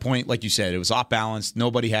at that point, like you said, it was off balance.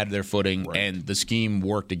 Nobody had their footing, and the scheme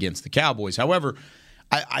worked against the Cowboys. However,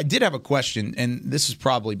 I did have a question, and this is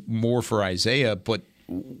probably more for Isaiah, but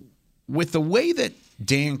with the way that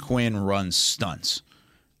Dan Quinn runs stunts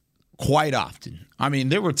quite often. I mean,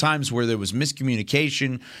 there were times where there was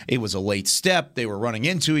miscommunication. It was a late step. They were running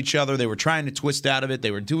into each other. They were trying to twist out of it. They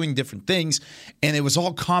were doing different things, and it was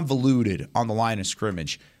all convoluted on the line of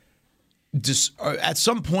scrimmage. At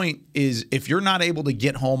some point, if you're not able to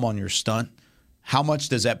get home on your stunt, how much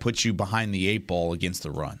does that put you behind the 8 ball against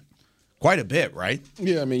the run? Quite a bit, right?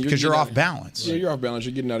 Yeah, I mean, because you're off balance. Yeah, you're off balance.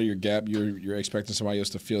 You're getting out of your gap. You're expecting somebody else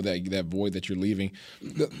to fill that void that you're leaving.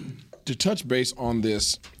 To touch base on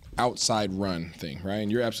this outside run thing, right?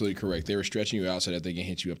 And you're absolutely correct. They were stretching you out so that they can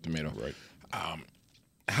hit you up the middle. Right.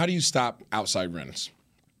 How do you stop outside runs?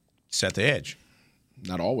 Set the edge.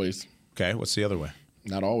 Not always. Okay, what's the other way?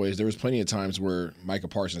 Not always. There was plenty of times where Micah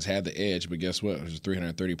Parsons had the edge, but guess what? There's a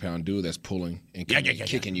 330-pound dude that's pulling and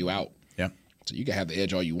kicking you out. Yeah. So you can have the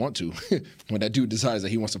edge all you want to. When that dude decides that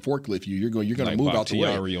he wants to forklift you, you're going to move out the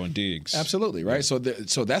way. Like on Diggs. Absolutely, right? Yeah.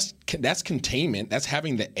 So that's containment. That's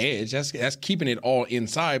having the edge. That's keeping it all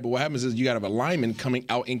inside. But what happens is you got to have a lineman coming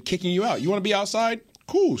out and kicking you out. You want to be outside?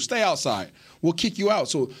 Cool, stay outside. We'll kick you out.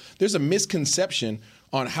 So there's a misconception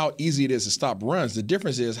on how easy it is to stop runs. The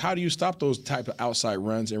difference is, how do you stop those type of outside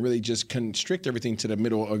runs and really just constrict everything to the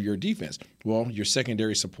middle of your defense? Well, your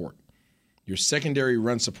secondary support. Your secondary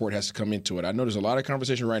run support has to come into it. I know there's a lot of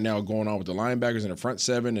conversation right now going on with the linebackers in the front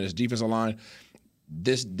 7 and this defensive line.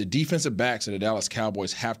 The defensive backs of the Dallas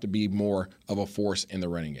Cowboys have to be more of a force in the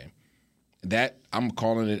running game. That, I'm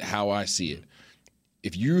calling it how I see it.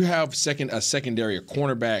 If you have a secondary of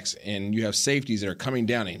cornerbacks and you have safeties that are coming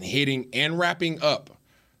down and hitting and wrapping up,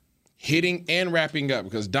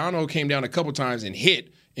 because Dono came down a couple times and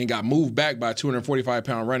hit and got moved back by a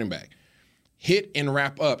 245-pound running back. Hit and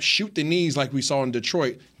wrap up, shoot the knees like we saw in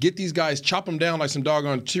Detroit, get these guys, chop them down like some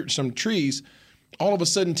doggone some trees. All of a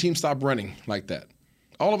sudden, teams stop running like that.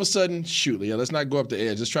 All of a sudden, let's not go up the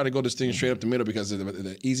edge. Let's try to go this thing straight up the middle, because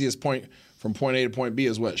the easiest point from point A to point B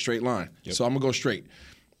is what? Straight line. Yep. So I'm going to go straight.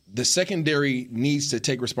 The secondary needs to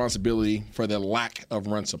take responsibility for the lack of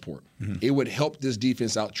run support. Mm-hmm. It would help this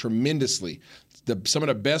defense out tremendously. Some of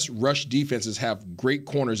the best rush defenses have great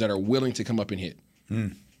corners that are willing to come up and hit.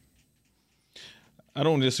 Mm. I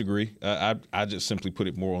don't disagree. I just simply put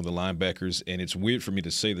it more on the linebackers, and it's weird for me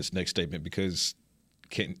to say this next statement because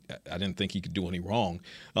I didn't think he could do any wrong.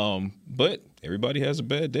 But everybody has a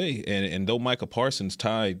bad day, and though Micah Parsons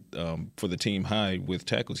tied for the team high with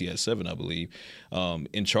tackles, he had 7, I believe.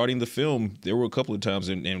 In charting the film, there were a couple of times,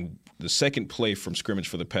 and the second play from scrimmage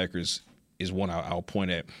for the Packers is one I'll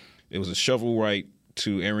point at. It was a shovel right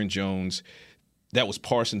to Aaron Jones. That was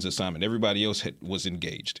Parsons' assignment. Everybody else was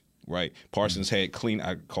engaged. Right, Parsons had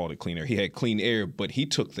I called it clean air. He had clean air, but he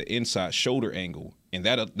took the inside shoulder angle, and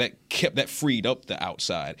that freed up the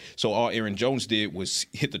outside. So all Aaron Jones did was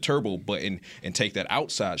hit the turbo button and take that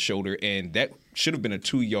outside shoulder, and that should have been a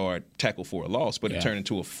 2-yard tackle for a loss, but it turned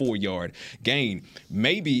into a 4-yard gain.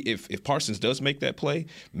 Maybe if Parsons does make that play,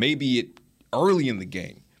 maybe it early in the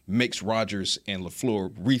game makes Rodgers and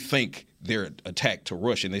LaFleur rethink their attack to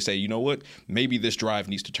rush, and they say, you know what, maybe this drive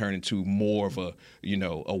needs to turn into more of a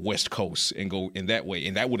West Coast and go in that way,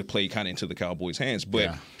 and that would have played kind of into the Cowboys' hands.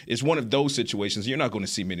 But it's one of those situations. You're not going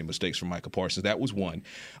to see many mistakes from Micah Parsons. That was one.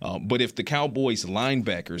 But if the Cowboys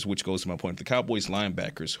linebackers, which goes to my point, if the Cowboys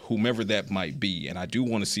linebackers, whomever that might be, and I do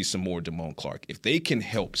want to see some more Damone Clark, if they can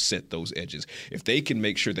help set those edges, if they can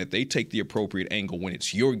make sure that they take the appropriate angle when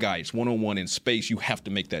it's your guy, it's one-on-one in space, you have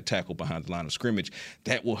to make that tackle behind the line of scrimmage,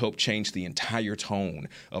 that will help change the entire tone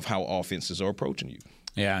of how offenses are approaching you.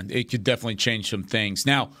 Yeah, it could definitely change some things.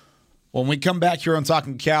 Now, when we come back here on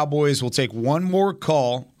Talking Cowboys, we'll take one more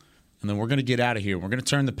call, and then we're going to get out of here. We're going to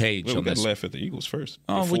turn the page. Well, we're going to laugh at the Eagles first.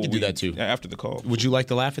 Oh, we can do that too. After the call. Would you like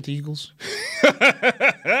to laugh at the Eagles?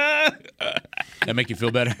 That make you feel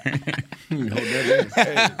better?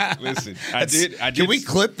 Hey, listen, I did. Can we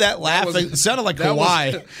clip that laugh? It sounded like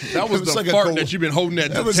Kawhi. That was the like fart that you've been holding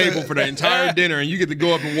at the table for the entire dinner, and you get to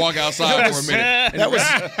go up and walk outside for a minute.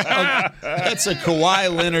 That's a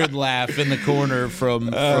Kawhi Leonard laugh in the corner from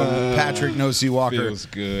Patrick Nosey Walker. Feels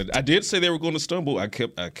good. I did say they were going to stumble. I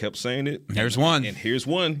kept saying it. There's one. And here's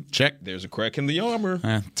one. Check. There's a crack in the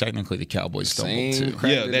armor. Technically, the Cowboys stumbled too.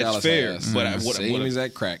 Yeah, that's fair. But what is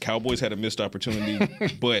that crack? Cowboys had a missed opportunity,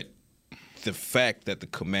 but the fact that the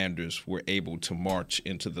Commanders were able to march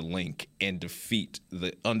into the Link and defeat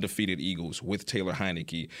the undefeated Eagles with Taylor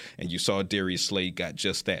Heineke, and you saw Darius Slade got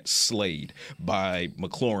just that slayed by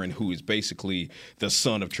McLaurin, who is basically the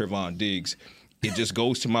son of Trevon Diggs, it just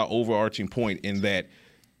goes to my overarching point in that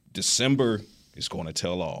December is going to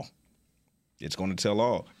tell all. It's going to tell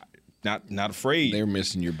all. Not afraid. They're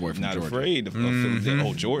missing your boy from Not Georgia. afraid of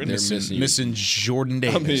Jordan. They're missing Jordan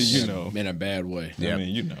Davis. I mean, in a bad way. I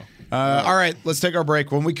mean, all right, let's take our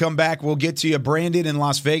break. When we come back, we'll get to you. Brandon in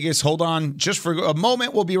Las Vegas. Hold on just for a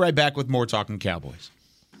moment. We'll be right back with more Talking Cowboys.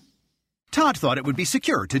 Todd thought it would be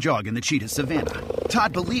secure to jog in the cheetah savanna.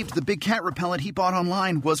 Todd believed the big cat repellent he bought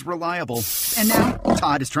online was reliable. And now,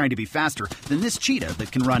 Todd is trying to be faster than this cheetah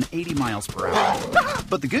that can run 80 miles per hour.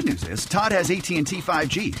 But the good news is, Todd has AT&T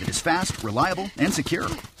 5G that is fast, reliable, and secure.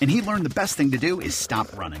 And he learned the best thing to do is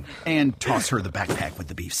stop running and toss her the backpack with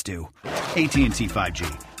the beef stew. AT&T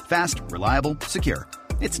 5G. Fast, reliable, secure.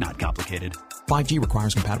 It's not complicated. 5G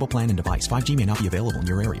requires compatible plan and device. 5G may not be available in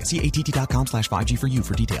your area. See att.com/5G for you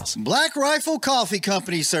for details. Black Rifle Coffee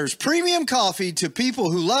Company serves premium coffee to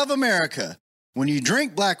people who love America. When you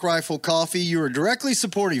drink Black Rifle coffee, you are directly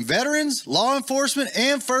supporting veterans, law enforcement,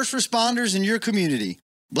 and first responders in your community.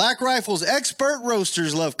 Black Rifle's expert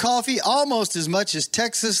roasters love coffee almost as much as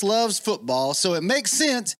Texas loves football, so it makes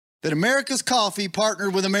sense that America's Coffee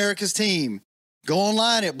partnered with America's team. Go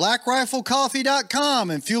online at blackriflecoffee.com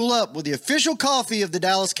and fuel up with the official coffee of the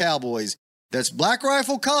Dallas Cowboys. That's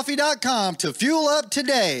blackriflecoffee.com to fuel up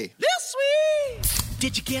today. Lil Sweet!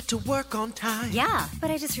 Did you get to work on time? Yeah, but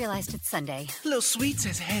I just realized it's Sunday. Lil Sweet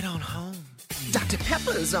says head on home. Dr.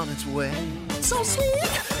 Pepper's on its way. So sweet,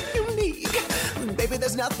 unique. Baby,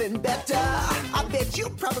 there's nothing better. I bet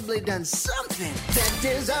you've probably done something that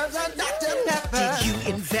deserves a Dr. Pepper. Did you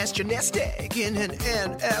invest your nest egg in an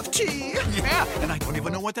NFT? Yeah, and I don't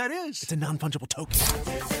even know what that is. It's a non-fungible token.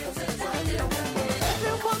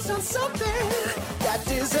 Everyone's done something that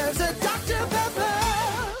deserves a Dr. Pepper.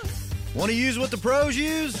 Want to use what the pros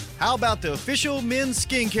use? How about the official men's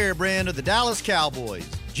skincare brand of the Dallas Cowboys?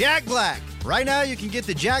 Jack Black. Right now, you can get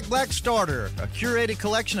the Jack Black Starter, a curated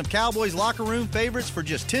collection of Cowboys locker room favorites for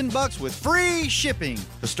just $10 with free shipping.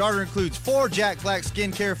 The starter includes 4 Jack Black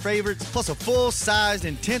skincare favorites, plus a full-sized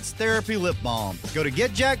intense therapy lip balm. Go to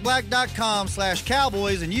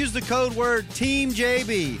getjackblack.com/cowboys and use the code word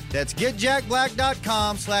TEAMJB. That's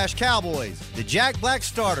getjackblack.com/cowboys. The Jack Black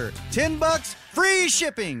Starter, $10, free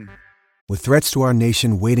shipping. With threats to our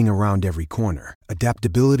nation waiting around every corner,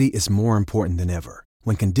 adaptability is more important than ever.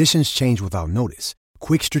 When conditions change without notice,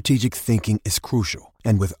 quick strategic thinking is crucial.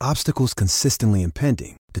 And with obstacles consistently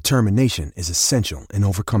impending, determination is essential in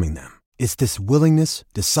overcoming them. It's this willingness,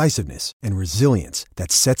 decisiveness, and resilience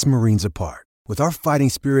that sets Marines apart. With our fighting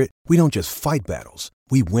spirit, we don't just fight battles,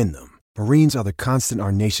 we win them. Marines are the constant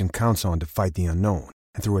our nation counts on to fight the unknown.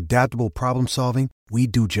 And through adaptable problem solving, we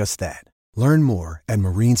do just that. Learn more at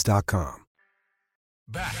Marines.com.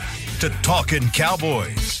 Back to Talking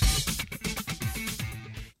Cowboys.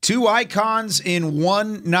 Two icons in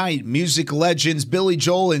one night. Music legends Billy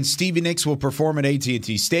Joel and Stevie Nicks will perform at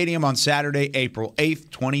AT&T Stadium on Saturday, April 8th,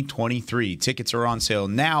 2023. Tickets are on sale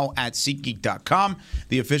now at SeatGeek.com,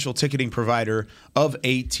 the official ticketing provider of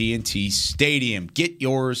AT&T Stadium. Get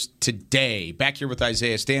yours today. Back here with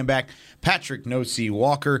Isaiah Stanback, Patrick No-C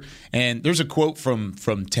Walker, and there's a quote from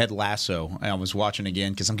Ted Lasso. I was watching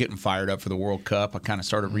again because I'm getting fired up for the World Cup. I kind of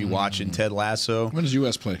started rewatching Ted Lasso. When does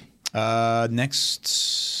U.S. play?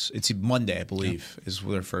 It's Monday, I believe, is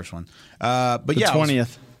their first one. But the yeah,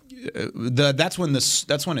 20th. That's when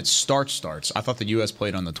it starts. I thought the U.S.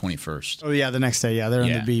 played on the 21st. Oh yeah, the next day. Yeah, they're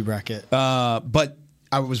in the B bracket. But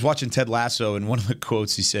I was watching Ted Lasso, and one of the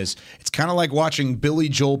quotes he says, "It's kind of like watching Billy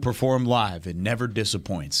Joel perform live. It never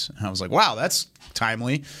disappoints." And I was like, "Wow, that's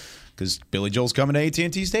timely." Because Billy Joel's coming to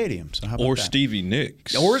AT&T Stadium. So how about that? Stevie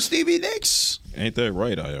Nicks. Or Stevie Nicks. Ain't that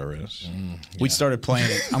right, IRS? We started playing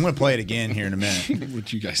it. I'm going to play it again here in a minute.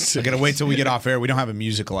 What you guys say? I got to wait till we get off air. We don't have a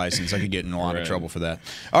music license. I could get in a lot of trouble for that.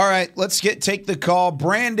 All right, let's take the call.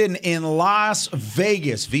 Brandon in Las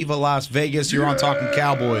Vegas. Viva Las Vegas. You're on Talking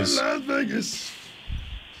Cowboys. Las Vegas.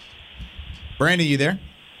 Brandon, you there?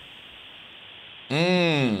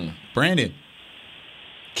 Brandon.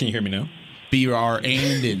 Can you hear me now?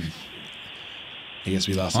 B-R-Andon. I guess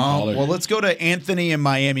we lost a caller. Well, let's go to Anthony in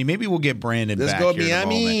Miami. Maybe we'll get Brandon back. Let's go, here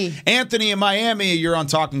Miami. In a moment. Anthony in Miami, you're on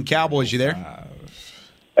Talking Cowboys. You there?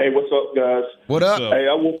 Hey, what's up, guys? What up? Hey,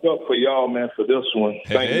 I woke up for y'all, man, for this one.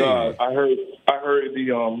 Thank God. I heard the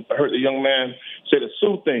young man say the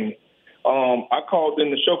Sue thing. I called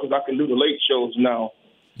in the show because I can do the late shows now.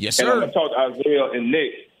 Yes, and sir. I'm gonna talk to Isaiah and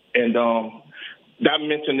Nick. And that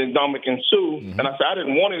mentioned Ndamukong Suh, and I said I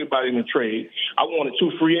didn't want anybody in the trade. I wanted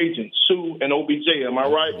 2 free agents, Suh and OBJ. Am I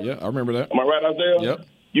right? Yeah, I remember that. Am I right, Isaiah? Yep.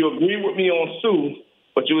 You agree with me on Suh,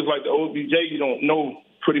 but you was like the OBJ. You don't know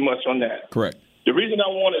pretty much on that. Correct. The reason I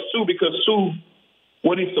wanted Suh because Suh,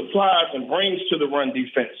 what he supplies and brings to the run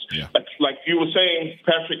defense. Yeah. Like you were saying,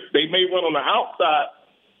 Patrick, they may run on the outside,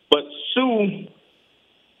 but Suh.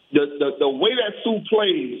 The way that Suh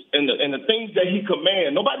plays and the things that he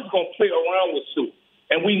commands, nobody's going to play around with Suh.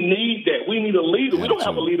 And we need that. We need a leader. We don't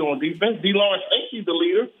have a leader on defense. D. Lawrence thinks he's the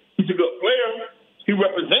leader. He's a good player. He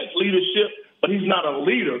represents leadership, but he's not a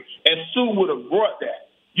leader. And Suh would have brought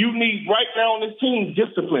that. You need right now on this team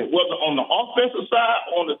discipline, whether on the offensive side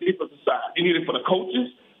or on the defensive side. You need it for the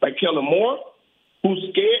coaches, like Kellen Moore, who's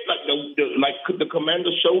scared, like the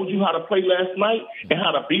commander showed you how to play last night and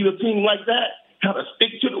how to beat a team like that. How to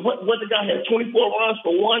stick to what the guy had 24 runs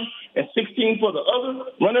for one and 16 for the other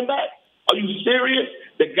running back? Are you serious?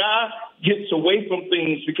 The guy gets away from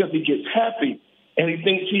things because he gets happy and he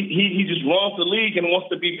thinks he just runs the league and wants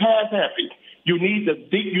to be pass happy. You need the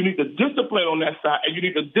discipline on that side, and you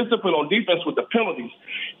need the discipline on defense with the penalties.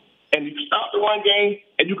 And you stop the run game,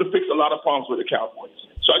 and you can fix a lot of problems with the Cowboys.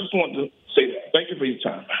 So I just wanted to say that. Thank you for your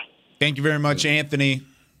time. Thank you very much, Anthony.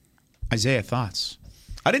 Isaiah, thoughts?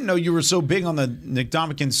 I didn't know you were so big on the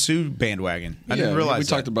Ndamukong Suh bandwagon. I didn't realize we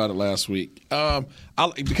talked about it last week. He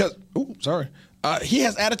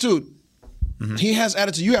has attitude. Mm-hmm. He has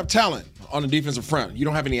attitude. You have talent on the defensive front. You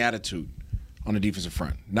don't have any attitude on the defensive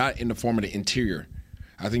front. Not in the form of the interior.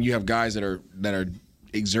 I think you have guys that are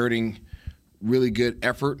exerting really good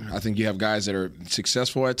effort. I think you have guys that are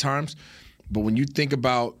successful at times. But when you think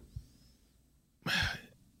about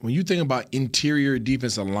interior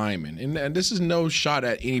defensive linemen, and this is no shot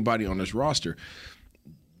at anybody on this roster,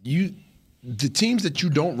 the teams that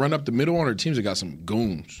you don't run up the middle on are teams that got some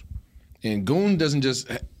goons. And goon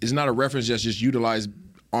is not a reference that's just utilized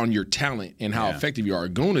on your talent and how effective you are.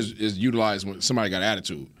 Goon is utilized when somebody got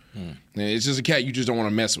attitude. And it's just a cat you just don't want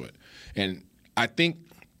to mess with. And I think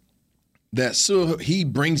that Suh, he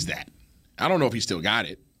brings that. I don't know if he still got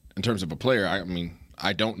it in terms of a player. I mean,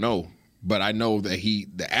 I don't know. But I know that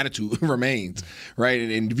the attitude remains, right?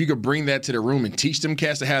 And if you could bring that to the room and teach them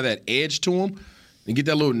cats to have that edge to them and get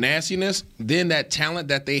that little nastiness, then that talent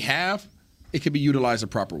that they have, it could be utilized a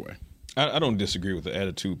proper way. I don't disagree with the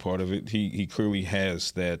attitude part of it. He clearly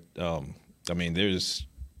has that. There's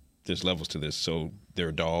levels to this. So there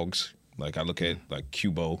are dogs. Like I look at like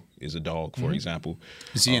Cubo is a dog, for example.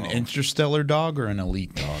 Is he an interstellar dog or an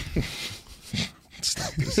elite dog?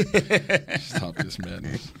 Stop this. Stop this,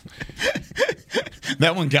 man.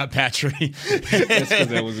 That one got Patrick. That's because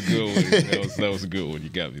that was a good one. That was a good one. You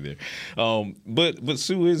got me there. But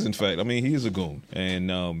Suh is, in fact, he is a goon. And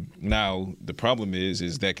now the problem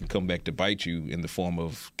is that can come back to bite you in the form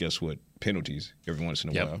of, guess what, penalties every once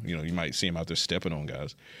in a while. You might see him out there stepping on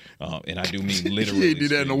guys. And I do mean literally. He ain't do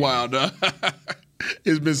that in a while, dog.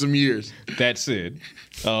 It's been some years. That said,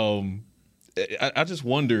 I just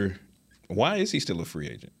wonder, why is he still a free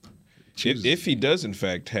agent? If he does, in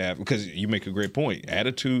fact, have, because you make a great point,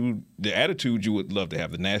 the attitude you would love to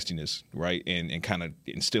have, the nastiness, right, and kind of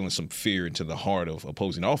instilling some fear into the heart of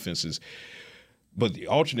opposing offenses. But the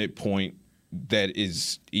alternate point that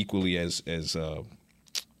is equally as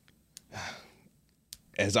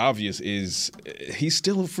obvious is he's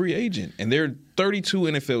still a free agent. And there are 32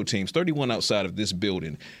 NFL teams, 31 outside of this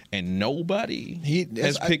building, and nobody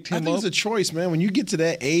has picked him up. I think it's a choice, man. When you get to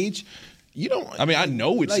that age, you don't. I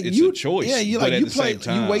know it's a choice. Yeah, but at the same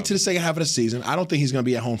time, you wait to the second half of the season. I don't think he's going to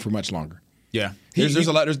be at home for much longer. Yeah, there's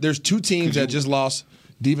a lot. There's two teams that just lost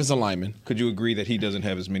defensive linemen. Could you agree that he doesn't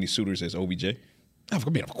have as many suitors as OBJ? Of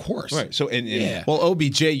course. Right. So, well,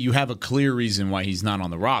 OBJ, you have a clear reason why he's not on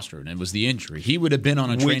the roster, and it was the injury. He would have been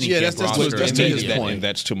on a training camp roster. That's to his point. And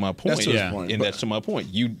that's to my point. That's to my point.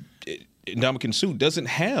 Ndamukong Suh doesn't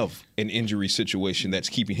have an injury situation that's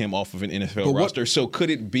keeping him off of an NFL roster. So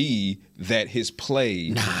could it be that his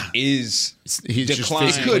play is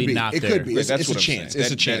declining? It could be. It could be. It's a chance.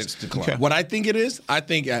 It's a chance. Okay. What I think it is, I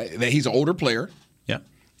think that he's an older player. Yeah.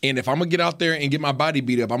 And if I'm going to get out there and get my body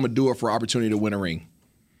beat up, I'm going to do it for opportunity to win a ring.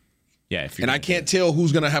 Yeah. And I can't tell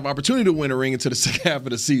who's going to have opportunity to win a ring until the second half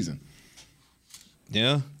of the season.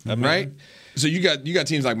 Yeah. Right? So you got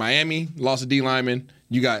teams like Miami, lost a D lineman.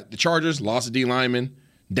 You got the Chargers, lost a D lineman.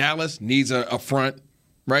 Dallas needs a front,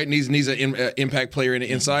 right? Needs an impact player in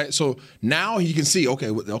the inside. So now you can see, okay,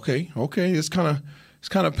 it's kind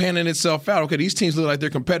of panning itself out. Okay, these teams look like they're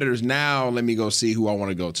competitors. Now let me go see who I want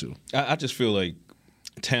to go to. I just feel like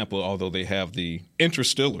Tampa, although they have the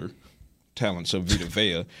interstellar talents of Vita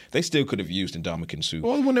Vea, they still could have used Ndamukong Suh.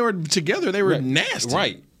 Well, when they were together, they were nasty.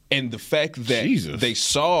 Right. And the fact that they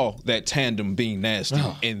saw that tandem being nasty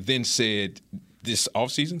and then said this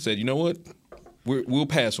offseason, said, you know what? We'll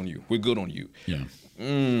pass on you. We're good on you. Yeah.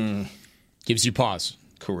 Gives you pause.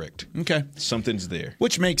 Correct. Okay. Something's there.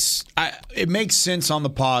 Which makes sense on the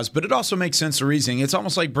pause, but it also makes sense the reasoning. It's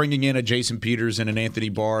almost like bringing in a Jason Peters and an Anthony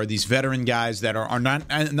Barr, these veteran guys that are not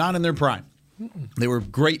in their prime. They were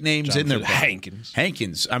great names in their prime.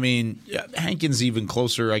 Hankins. I mean, Hankins even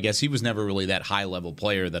closer, I guess. He was never really that high-level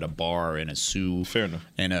player that a Barr and a Suh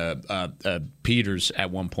and a Peters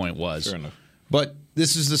at one point was. Fair enough. But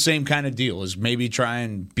this is the same kind of deal, is maybe try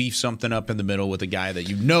and beef something up in the middle with a guy that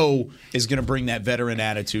you know is going to bring that veteran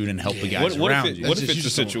attitude and help the guys around you. What if it's a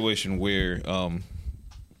situation where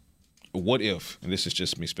what if, and this is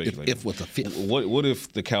just me speculating, if with a fifth. What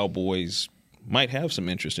if the Cowboys might have some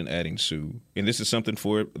interest in adding Suh? And this is something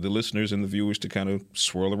for the listeners and the viewers to kind of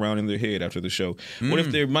swirl around in their head after the show. What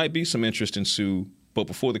if there might be some interest in Suh, but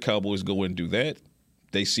before the Cowboys go and do that,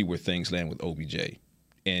 they see where things land with OBJ?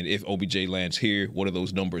 And if OBJ lands here, what do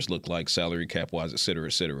those numbers look like, salary cap-wise, et cetera,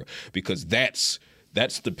 et cetera? Because that's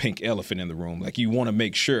the pink elephant in the room. Like, you want to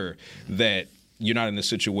make sure that you're not in a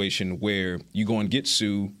situation where you go and get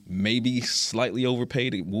Suh, maybe slightly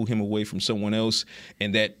overpaid to woo him away from someone else,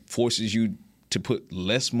 and that forces you to put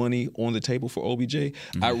less money on the table for OBJ.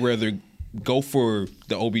 I'd rather go for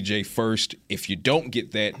the OBJ first. If you don't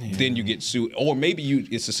get that, then you get Suh. Or maybe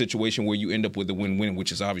it's a situation where you end up with a win-win,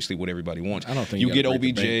 which is obviously what everybody wants. I don't think you get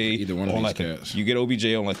OBJ either one of these guys. You get OBJ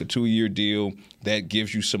on like a 2-year deal. That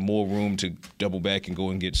gives you some more room to double back and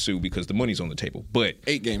go and get Suh because the money's on the table. But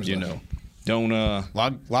 8 games left. Don't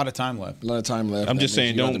lot of time left. A lot of time left. I'm just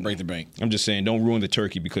saying, don't break the bank. I'm just saying, don't ruin the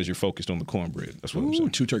turkey because you're focused on the cornbread. That's what I'm saying.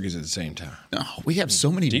 2 turkeys at the same time. No, we have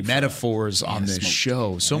so many metaphors on this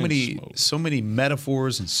show. So many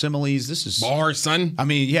metaphors and similes. This is bars, son. I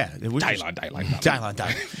mean, yeah.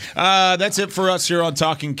 That's it for us here on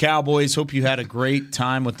Talking Cowboys. Hope you had a great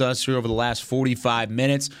time with us here over the last 45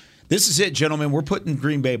 minutes. This is it, gentlemen. We're putting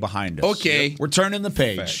Green Bay behind us. Okay. We're turning the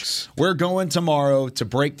page. Facts. We're going tomorrow to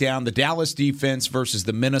break down the Dallas defense versus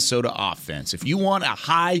the Minnesota offense. If you want a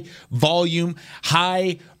high-volume,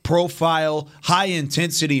 high-profile,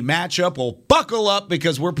 high-intensity matchup, well, buckle up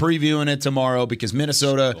because we're previewing it tomorrow because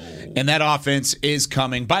Minnesota and that offense is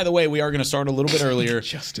coming. By the way, we are going to start a little bit earlier.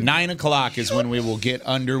 9 o'clock is when we will get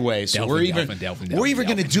underway. So we're even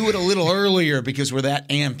going to do it a little earlier because we're that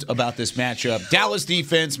amped about this matchup. Dallas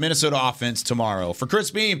defense, Minnesota offense tomorrow. For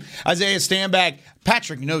Chris Beam, Isaiah Stanback,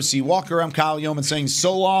 Patrick Nosey, Walker, I'm Kyle Yeoman saying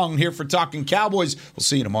so long here for Talking Cowboys. We'll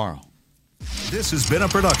see you tomorrow. This has been a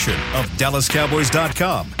production of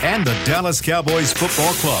DallasCowboys.com and the Dallas Cowboys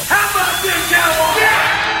Football Club. How about this, Cowboys? Yeah!